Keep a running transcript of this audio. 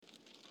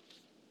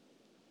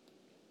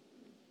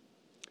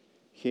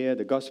Hear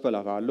the gospel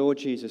of our Lord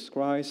Jesus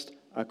Christ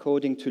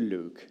according to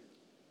Luke.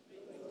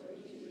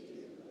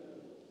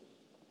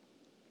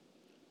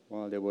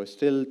 While they were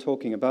still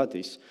talking about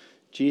this,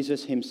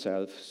 Jesus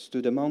himself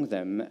stood among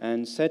them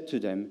and said to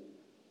them,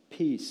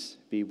 "Peace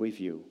be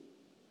with you."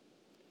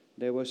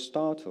 They were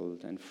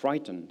startled and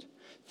frightened,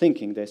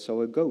 thinking they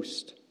saw a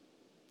ghost.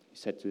 He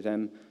said to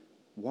them,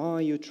 "Why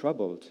are you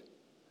troubled?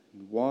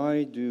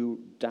 Why do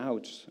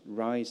doubts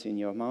rise in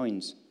your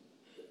minds?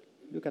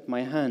 Look at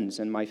my hands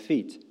and my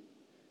feet.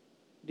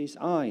 It is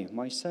I,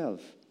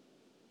 myself.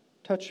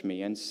 Touch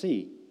me and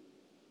see.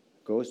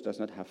 A ghost does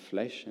not have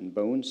flesh and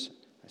bones,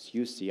 as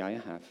you see I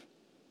have."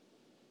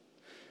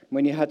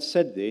 When he had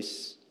said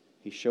this,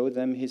 he showed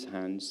them his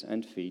hands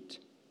and feet.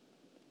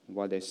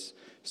 While they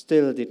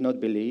still did not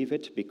believe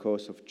it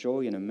because of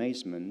joy and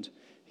amazement,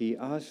 he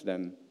asked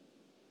them,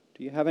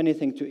 "Do you have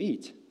anything to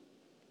eat?"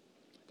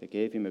 They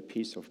gave him a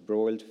piece of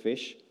broiled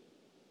fish,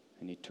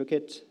 and he took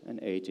it and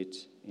ate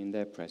it in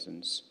their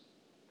presence.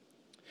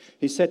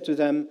 He said to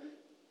them,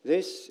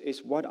 "This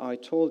is what I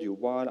told you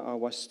while I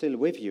was still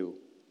with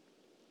you.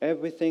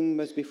 Everything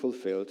must be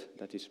fulfilled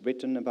that is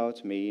written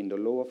about me in the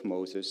law of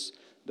Moses,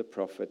 the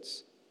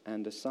prophets,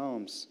 and the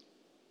Psalms."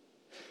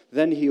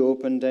 Then he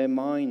opened their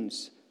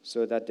minds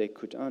so that they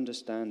could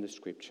understand the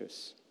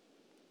scriptures.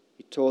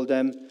 He told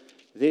them,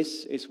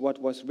 "This is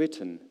what was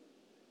written.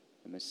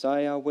 The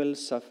Messiah will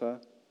suffer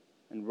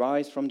and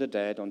rise from the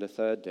dead on the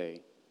third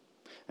day,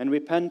 and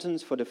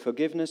repentance for the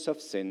forgiveness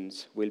of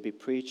sins will be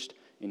preached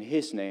in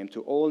his name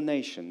to all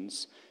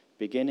nations,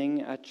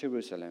 beginning at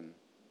Jerusalem.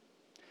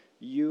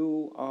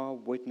 You are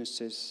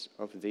witnesses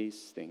of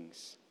these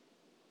things."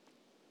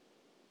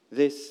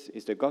 This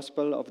is the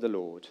gospel of the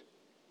Lord.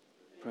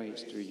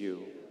 Praise to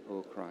you,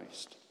 O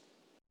Christ.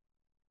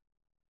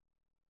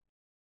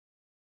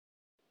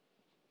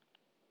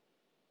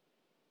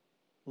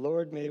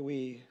 Lord, may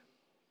we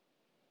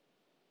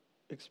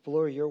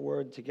explore your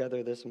word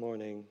together this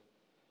morning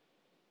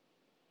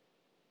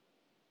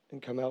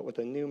and come out with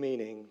a new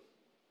meaning,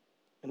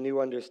 a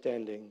new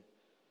understanding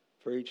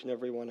for each and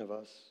every one of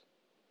us.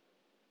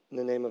 In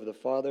the name of the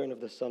Father, and of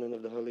the Son, and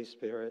of the Holy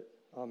Spirit.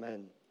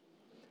 Amen.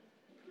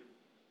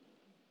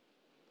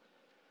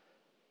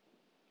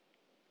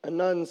 A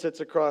nun sits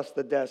across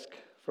the desk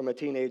from a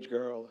teenage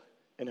girl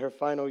in her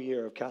final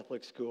year of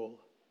Catholic school.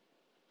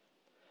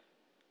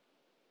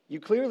 "You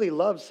clearly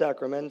love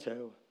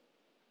Sacramento."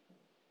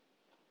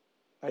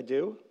 "I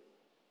do?"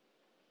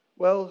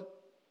 "Well,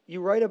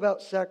 you write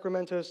about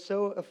Sacramento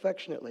so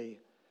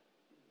affectionately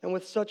and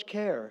with such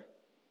care."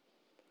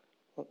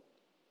 "Well,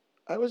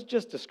 I was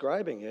just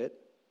describing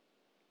it."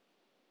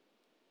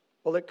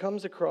 "Well, it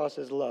comes across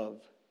as love."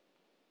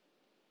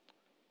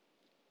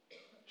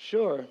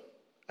 "Sure,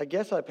 I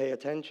guess I pay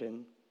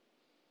attention."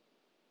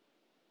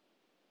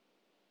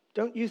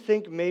 "Don't you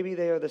think maybe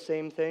they are the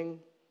same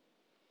thing?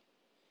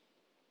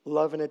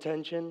 Love and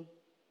attention?"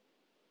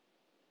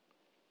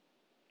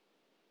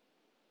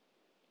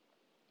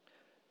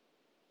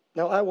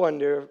 Now I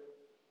wonder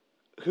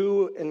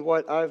who and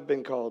what I've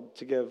been called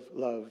to give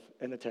love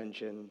and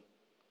attention.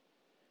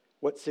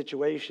 What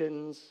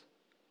situations,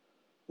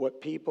 what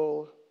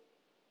people.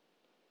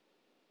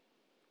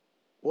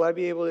 Will I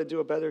be able to do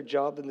a better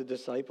job than the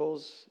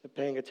disciples at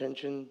paying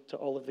attention to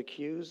all of the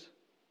cues?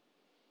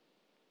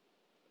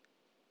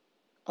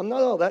 I'm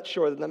not all that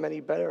sure that I'm any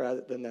better at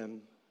it than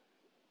them,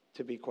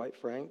 to be quite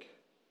frank.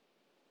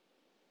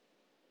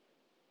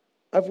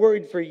 I've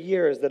worried for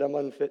years that I'm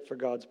unfit for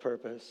God's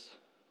purpose.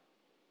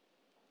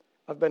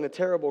 I've been a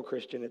terrible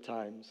Christian at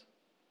times.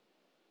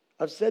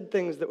 I've said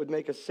things that would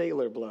make a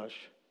sailor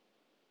blush.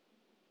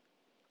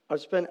 I've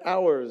spent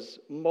hours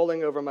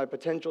mulling over my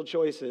potential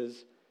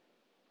choices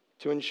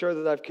to ensure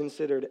that I've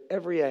considered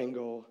every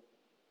angle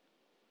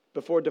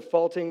before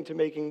defaulting to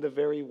making the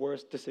very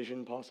worst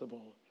decision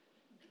possible.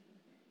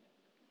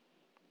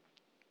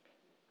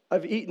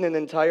 I've eaten an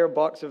entire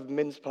box of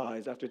mince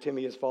pies after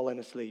Timmy has fallen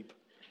asleep.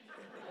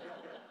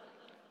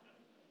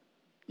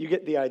 You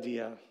get the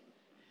idea.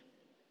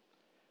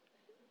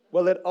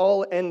 Well, it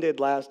all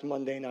ended last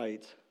Monday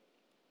night.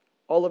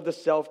 All of the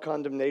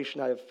self-condemnation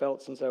I have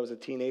felt since I was a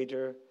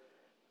teenager,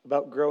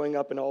 about growing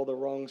up in all the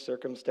wrong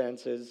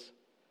circumstances,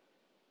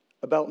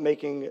 about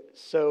making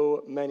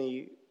so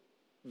many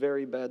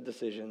very bad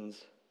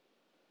decisions.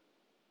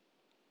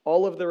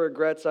 All of the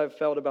regrets I've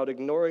felt about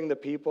ignoring the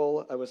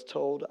people I was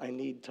told I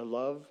need to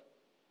love.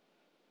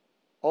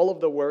 All of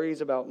the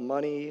worries about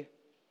money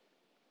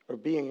or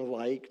being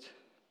liked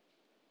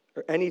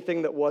or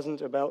anything that wasn't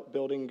about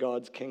building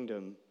God's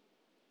kingdom.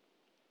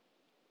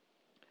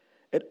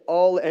 It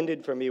all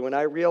ended for me when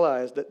I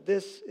realized that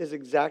this is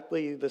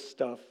exactly the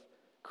stuff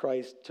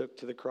Christ took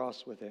to the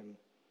cross with him.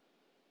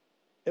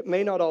 It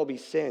may not all be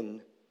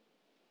sin,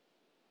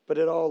 but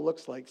it all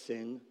looks like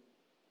sin.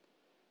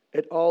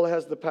 It all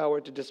has the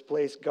power to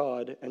displace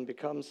God and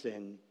become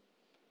sin.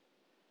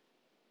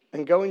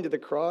 And going to the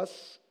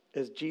cross,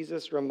 as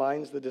Jesus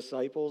reminds the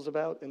disciples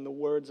about in the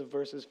words of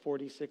verses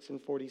 46 and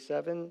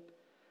 47,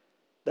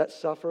 that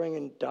suffering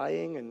and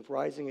dying and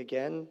rising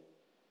again,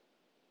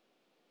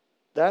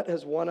 that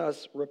has won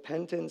us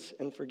repentance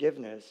and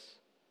forgiveness,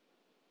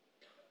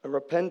 a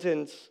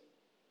repentance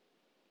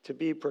to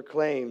be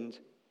proclaimed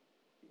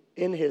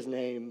in his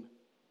name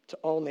to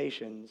all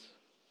nations.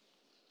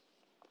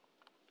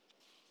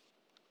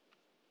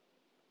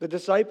 The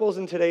disciples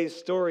in today's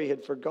story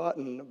had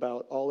forgotten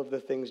about all of the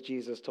things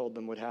Jesus told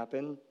them would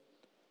happen,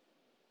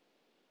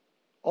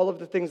 all of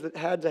the things that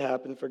had to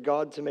happen for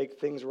God to make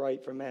things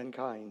right for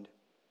mankind.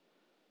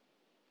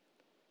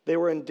 They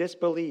were in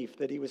disbelief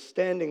that he was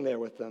standing there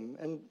with them,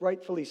 and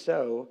rightfully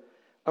so.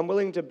 I'm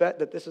willing to bet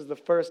that this is the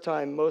first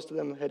time most of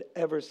them had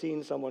ever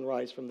seen someone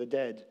rise from the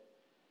dead.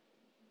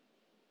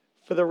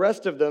 For the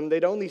rest of them,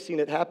 they'd only seen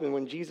it happen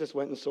when Jesus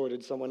went and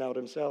sorted someone out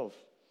himself.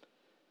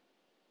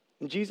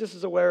 And Jesus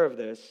is aware of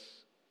this.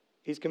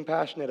 He's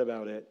compassionate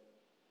about it.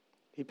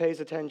 He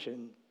pays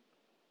attention.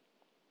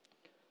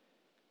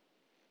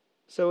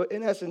 So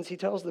in essence, he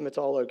tells them it's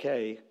all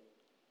okay.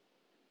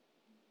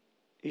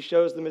 He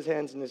shows them his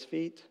hands and his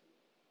feet.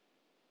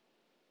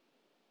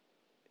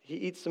 He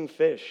eats some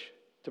fish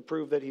to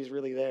prove that he's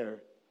really there.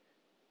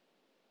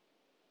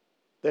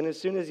 Then as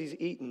soon as he's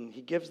eaten,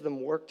 he gives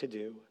them work to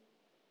do.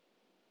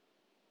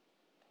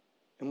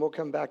 And we'll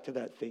come back to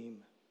that theme.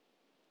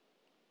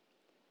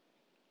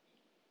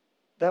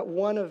 That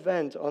one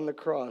event on the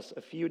cross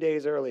a few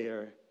days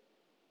earlier,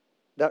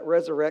 that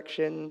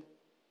resurrection,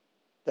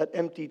 that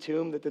empty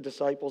tomb that the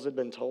disciples had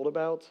been told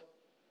about,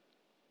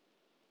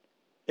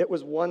 it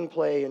was one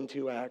play in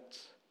two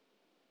acts.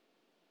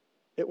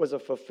 It was a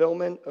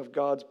fulfillment of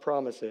God's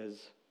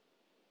promises,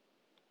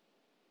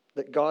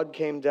 that God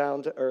came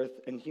down to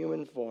earth in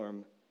human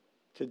form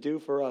to do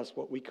for us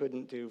what we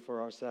couldn't do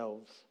for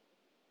ourselves.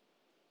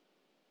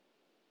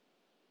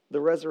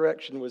 The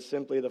resurrection was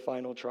simply the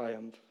final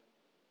triumph.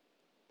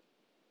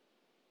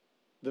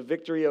 The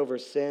victory over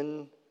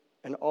sin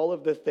and all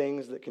of the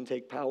things that can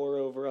take power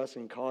over us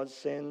and cause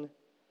sin,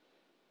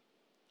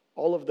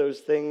 all of those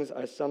things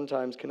I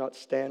sometimes cannot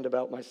stand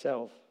about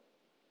myself.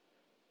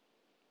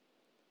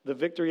 The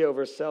victory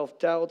over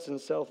self-doubts and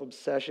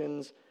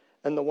self-obsessions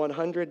and the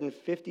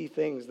 150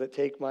 things that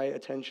take my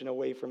attention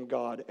away from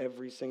God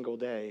every single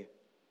day.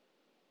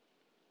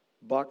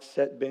 Box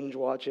set binge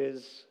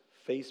watches,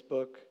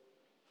 Facebook,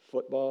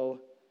 football,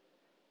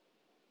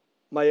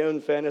 my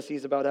own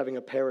fantasies about having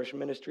a parish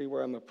ministry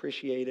where I'm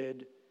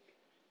appreciated,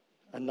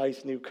 a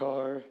nice new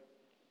car,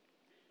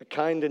 a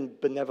kind and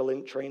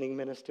benevolent training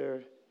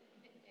minister.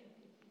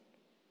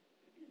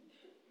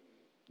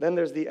 Then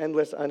there's the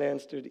endless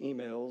unanswered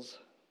emails.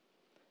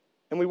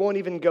 And we won't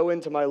even go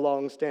into my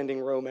long-standing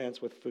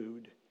romance with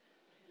food.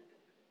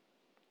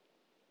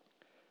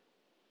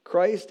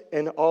 Christ,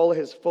 in all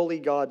his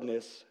fully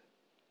godness,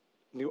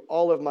 knew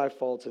all of my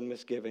faults and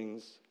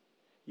misgivings,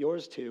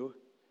 yours too.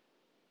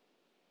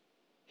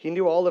 He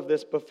knew all of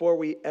this before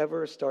we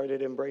ever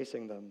started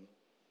embracing them.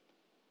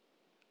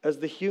 As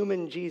the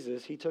human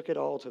Jesus, he took it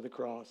all to the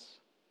cross.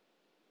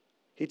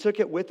 He took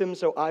it with him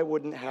so I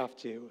wouldn't have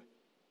to.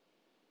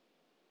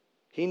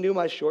 He knew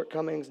my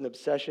shortcomings and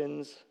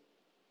obsessions,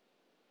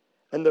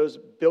 and those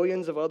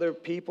billions of other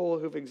people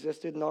who've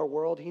existed in our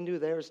world, he knew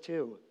theirs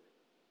too.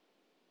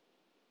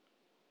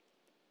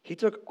 He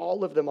took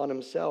all of them on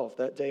himself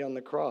that day on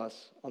the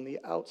cross, on the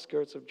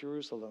outskirts of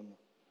Jerusalem.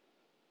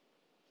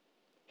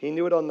 He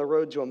knew it on the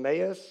road to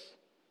Emmaus,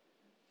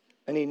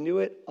 and he knew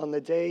it on the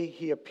day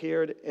he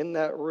appeared in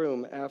that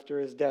room after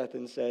his death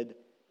and said,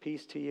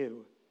 "Peace to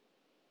you."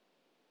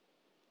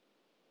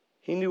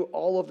 He knew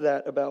all of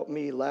that about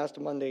me last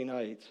Monday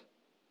night,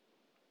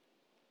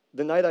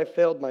 the night I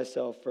failed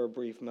myself for a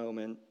brief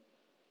moment,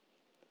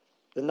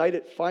 the night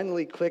it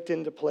finally clicked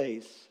into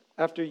place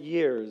after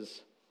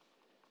years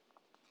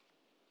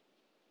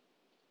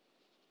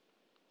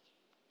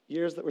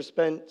that were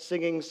spent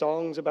singing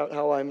songs about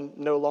how I'm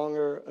no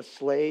longer a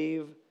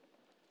slave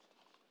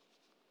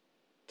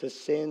to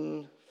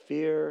sin,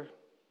 fear,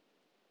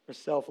 or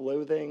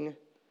self-loathing.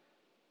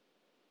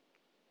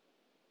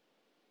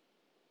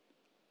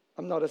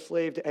 I'm not a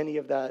slave to any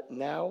of that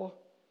now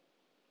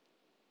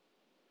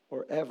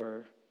or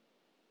ever,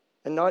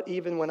 and not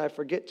even when I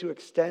forget to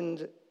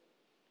extend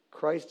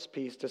Christ's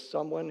peace to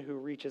someone who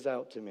reaches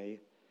out to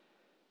me,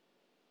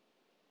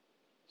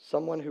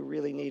 someone who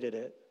really needed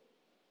it.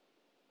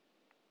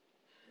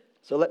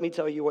 So let me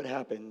tell you what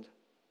happened.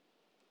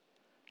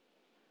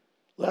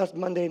 Last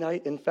Monday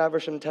night in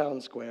Faversham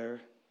Town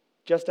Square,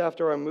 just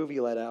after our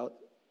movie let out,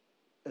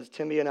 as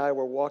Timmy and I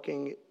were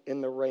walking in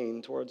the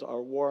rain towards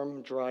our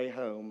warm, dry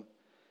home,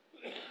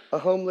 a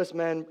homeless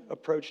man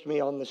approached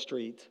me on the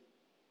street.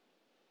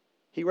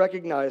 He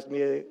recognized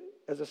me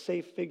as a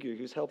safe figure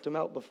who's helped him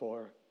out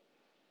before.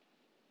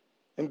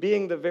 And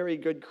being the very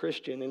good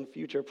Christian and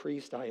future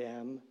priest I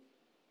am,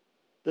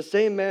 the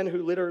same man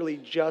who literally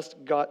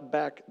just got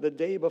back the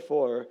day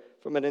before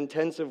from an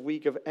intensive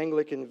week of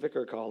Anglican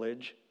Vicar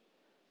College,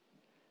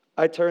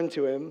 I turned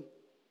to him,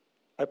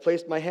 I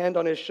placed my hand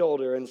on his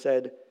shoulder and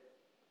said,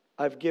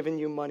 "I've given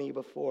you money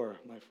before,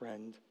 my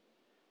friend."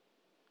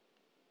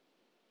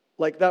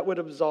 Like that would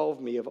absolve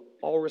me of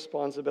all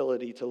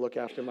responsibility to look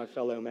after my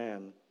fellow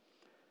man.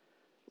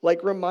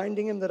 Like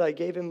reminding him that I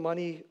gave him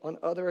money on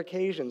other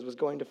occasions was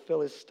going to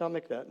fill his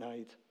stomach that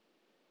night.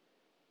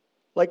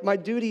 Like my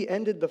duty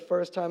ended the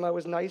first time I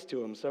was nice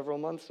to him several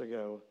months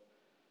ago.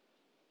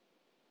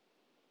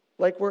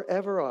 Like we're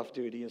ever off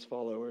duty as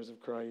followers of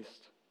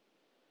Christ.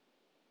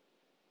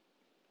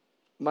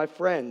 My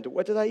friend,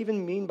 what did I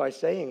even mean by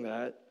saying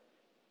that?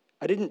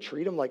 I didn't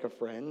treat him like a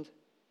friend.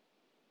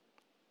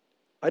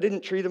 I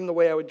didn't treat him the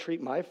way I would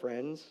treat my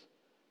friends,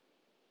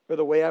 or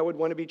the way I would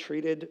want to be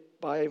treated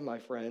by my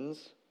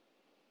friends.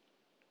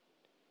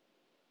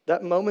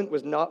 That moment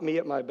was not me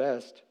at my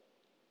best,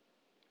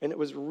 and it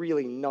was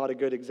really not a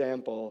good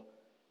example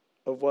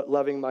of what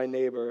loving my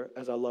neighbor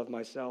as I love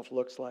myself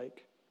looks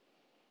like.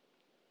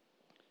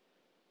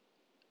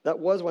 That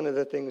was one of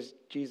the things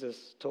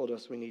Jesus told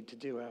us we need to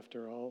do,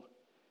 after all.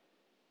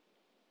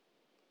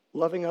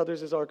 Loving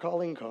others is our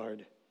calling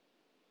card.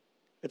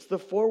 It's the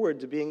forward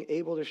to being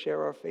able to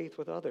share our faith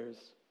with others.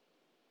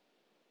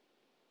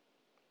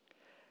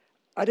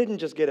 I didn't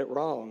just get it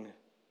wrong.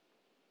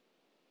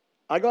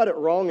 I got it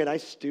wrong and I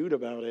stewed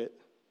about it.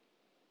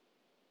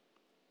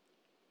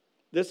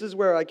 This is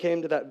where I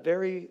came to that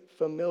very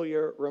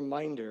familiar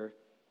reminder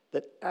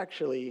that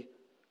actually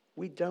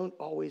we don't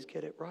always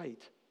get it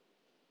right.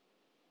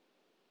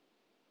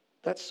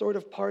 That's sort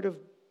of part of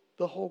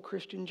the whole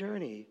Christian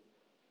journey.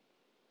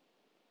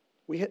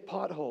 We hit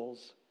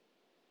potholes.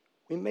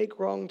 We make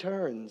wrong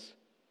turns.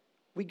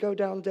 We go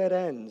down dead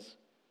ends.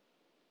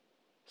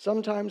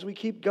 Sometimes we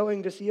keep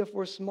going to see if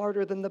we're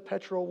smarter than the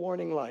petrol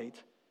warning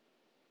light.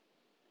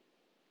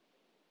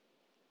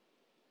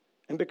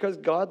 And because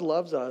God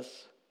loves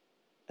us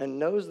and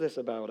knows this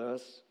about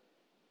us,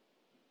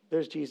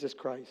 there's Jesus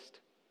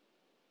Christ.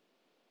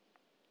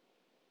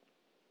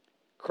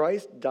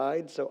 Christ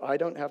died so I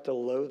don't have to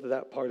loathe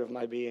that part of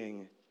my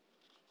being,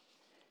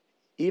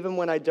 even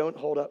when I don't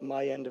hold up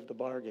my end of the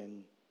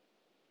bargain.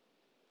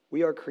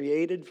 We are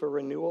created for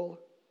renewal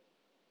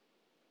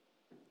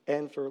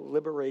and for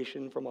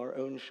liberation from our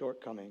own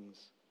shortcomings.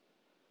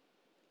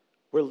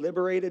 We're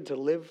liberated to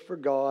live for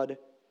God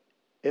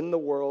in the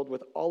world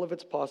with all of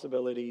its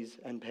possibilities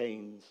and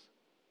pains.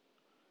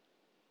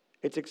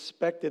 It's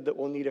expected that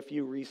we'll need a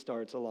few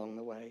restarts along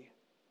the way.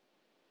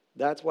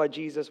 That's why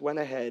Jesus went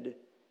ahead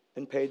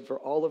and paid for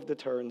all of the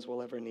turns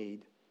we'll ever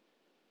need.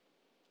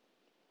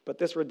 But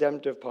this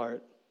redemptive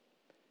part,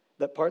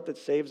 that part that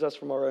saves us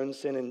from our own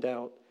sin and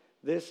doubt,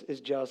 this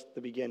is just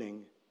the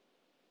beginning.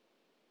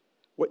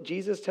 What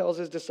Jesus tells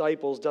his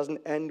disciples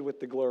doesn't end with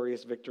the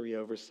glorious victory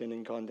over sin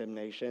and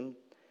condemnation.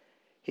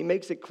 He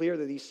makes it clear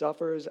that he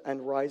suffers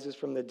and rises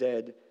from the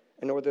dead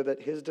in order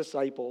that his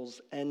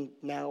disciples, and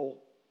now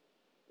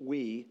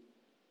we,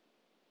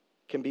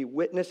 can be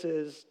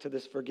witnesses to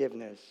this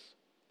forgiveness,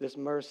 this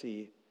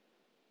mercy,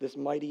 this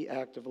mighty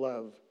act of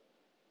love.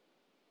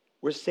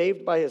 We're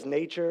saved by his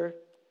nature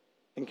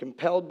and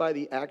compelled by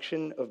the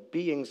action of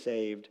being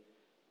saved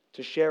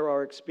to share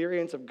our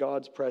experience of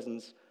God's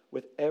presence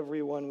with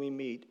everyone we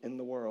meet in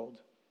the world.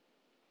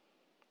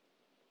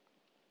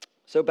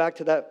 So back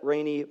to that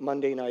rainy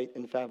Monday night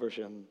in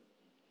Faversham.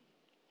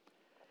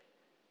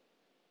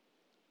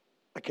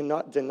 I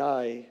cannot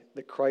deny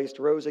that Christ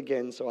rose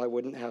again so I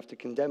wouldn't have to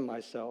condemn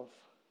myself.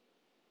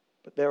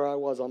 But there I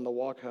was on the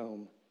walk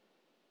home,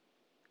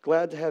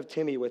 glad to have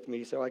Timmy with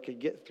me so I could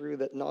get through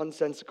that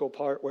nonsensical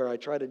part where I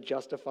try to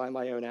justify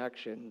my own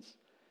actions.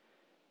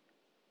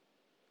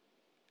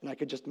 And I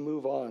could just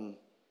move on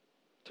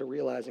to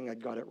realizing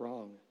I'd got it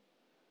wrong.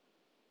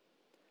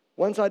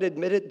 Once I'd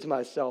admitted to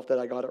myself that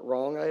I got it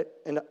wrong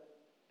and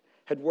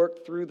had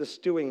worked through the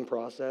stewing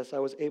process, I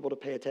was able to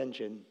pay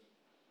attention.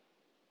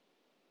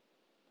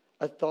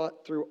 I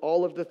thought through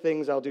all of the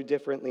things I'll do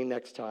differently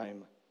next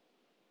time.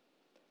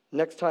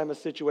 Next time a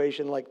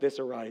situation like this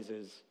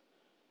arises.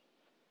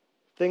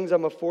 Things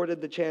I'm afforded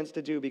the chance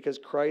to do because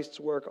Christ's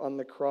work on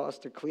the cross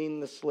to clean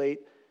the slate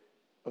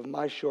of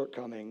my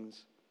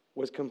shortcomings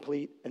was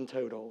complete and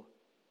total.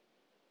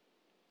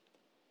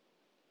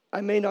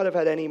 I may not have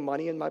had any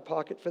money in my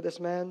pocket for this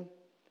man,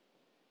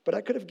 but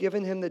I could have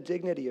given him the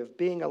dignity of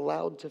being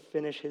allowed to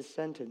finish his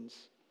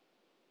sentence.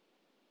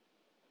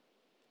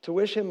 To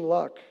wish him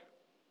luck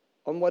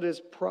on what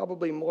is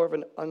probably more of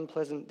an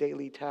unpleasant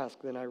daily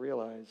task than I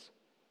realize.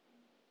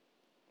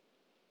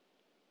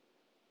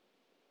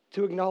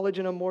 To acknowledge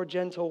in a more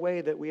gentle way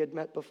that we had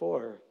met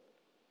before.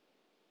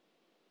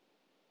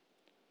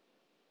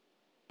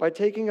 By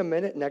taking a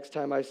minute next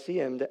time I see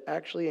him to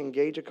actually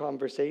engage a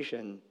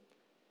conversation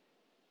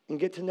and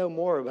get to know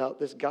more about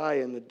this guy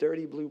in the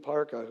dirty blue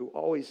parka who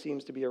always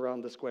seems to be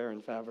around the square in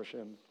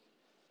Faversham.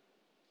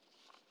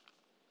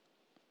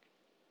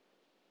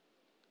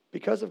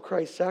 Because of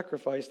Christ's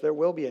sacrifice, there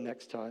will be a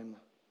next time.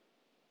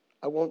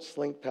 I won't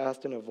slink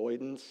past in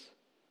avoidance,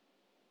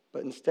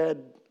 but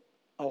instead,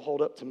 I'll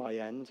hold up to my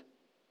end.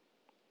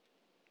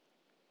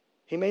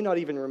 He may not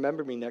even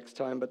remember me next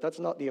time, but that's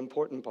not the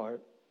important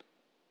part.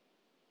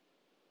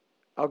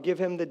 I'll give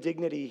him the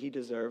dignity he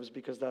deserves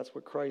because that's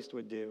what Christ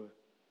would do.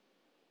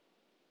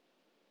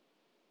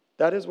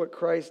 That is what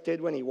Christ did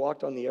when he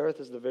walked on the earth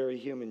as the very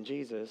human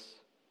Jesus.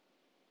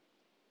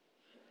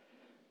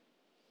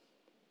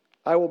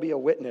 I will be a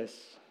witness,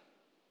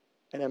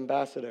 an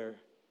ambassador,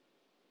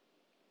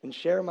 and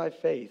share my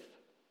faith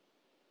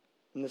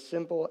in the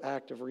simple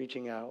act of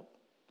reaching out.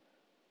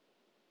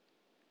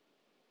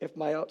 If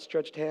my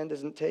outstretched hand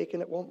isn't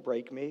taken, it won't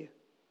break me.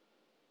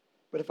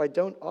 But if I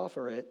don't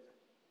offer it,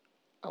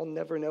 I'll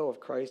never know if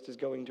Christ is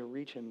going to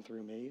reach him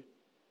through me.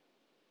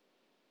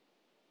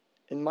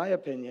 In my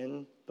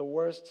opinion, the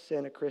worst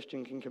sin a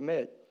Christian can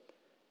commit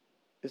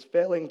is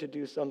failing to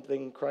do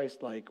something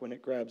Christ-like when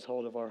it grabs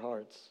hold of our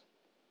hearts.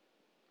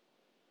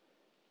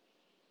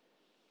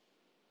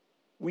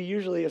 We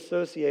usually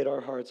associate our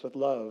hearts with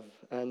love,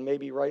 and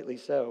maybe rightly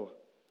so,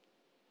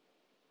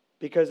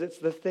 because it's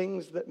the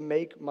things that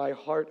make my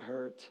heart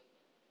hurt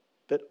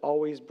that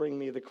always bring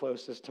me the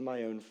closest to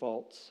my own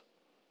faults.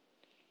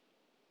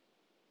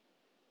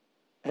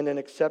 And an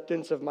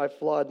acceptance of my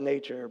flawed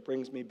nature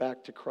brings me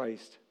back to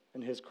Christ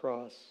and his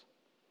cross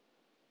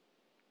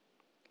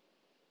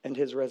and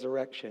his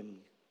resurrection.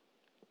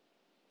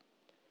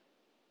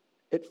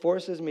 It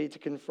forces me to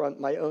confront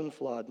my own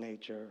flawed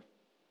nature,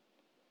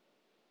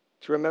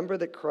 to remember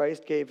that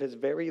Christ gave his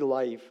very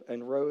life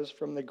and rose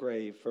from the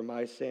grave for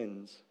my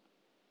sins,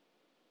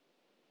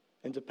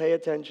 and to pay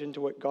attention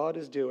to what God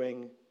is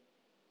doing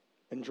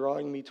and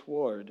drawing me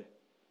toward,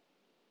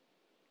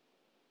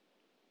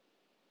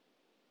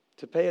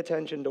 to pay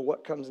attention to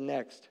what comes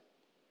next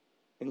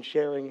in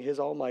sharing his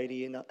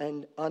almighty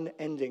and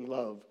unending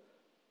love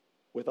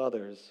with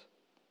others.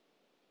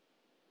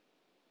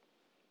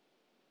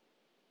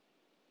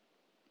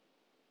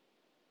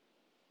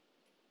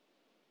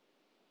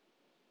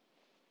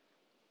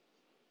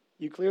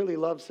 You clearly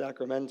love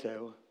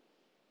Sacramento.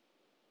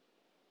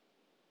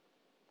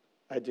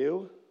 I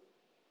do?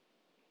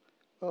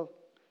 Well,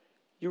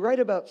 you write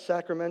about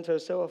Sacramento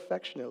so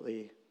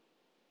affectionately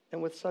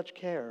and with such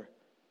care.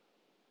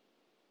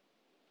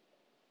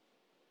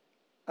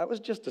 I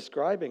was just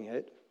describing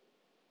it.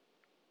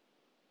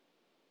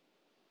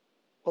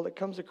 Well, it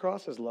comes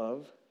across as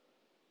love.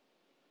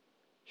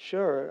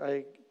 Sure,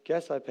 I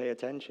guess I pay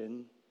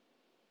attention.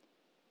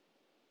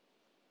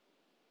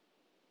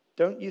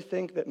 Don't you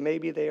think that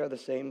maybe they are the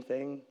same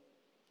thing?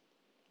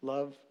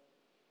 Love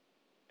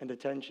and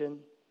attention?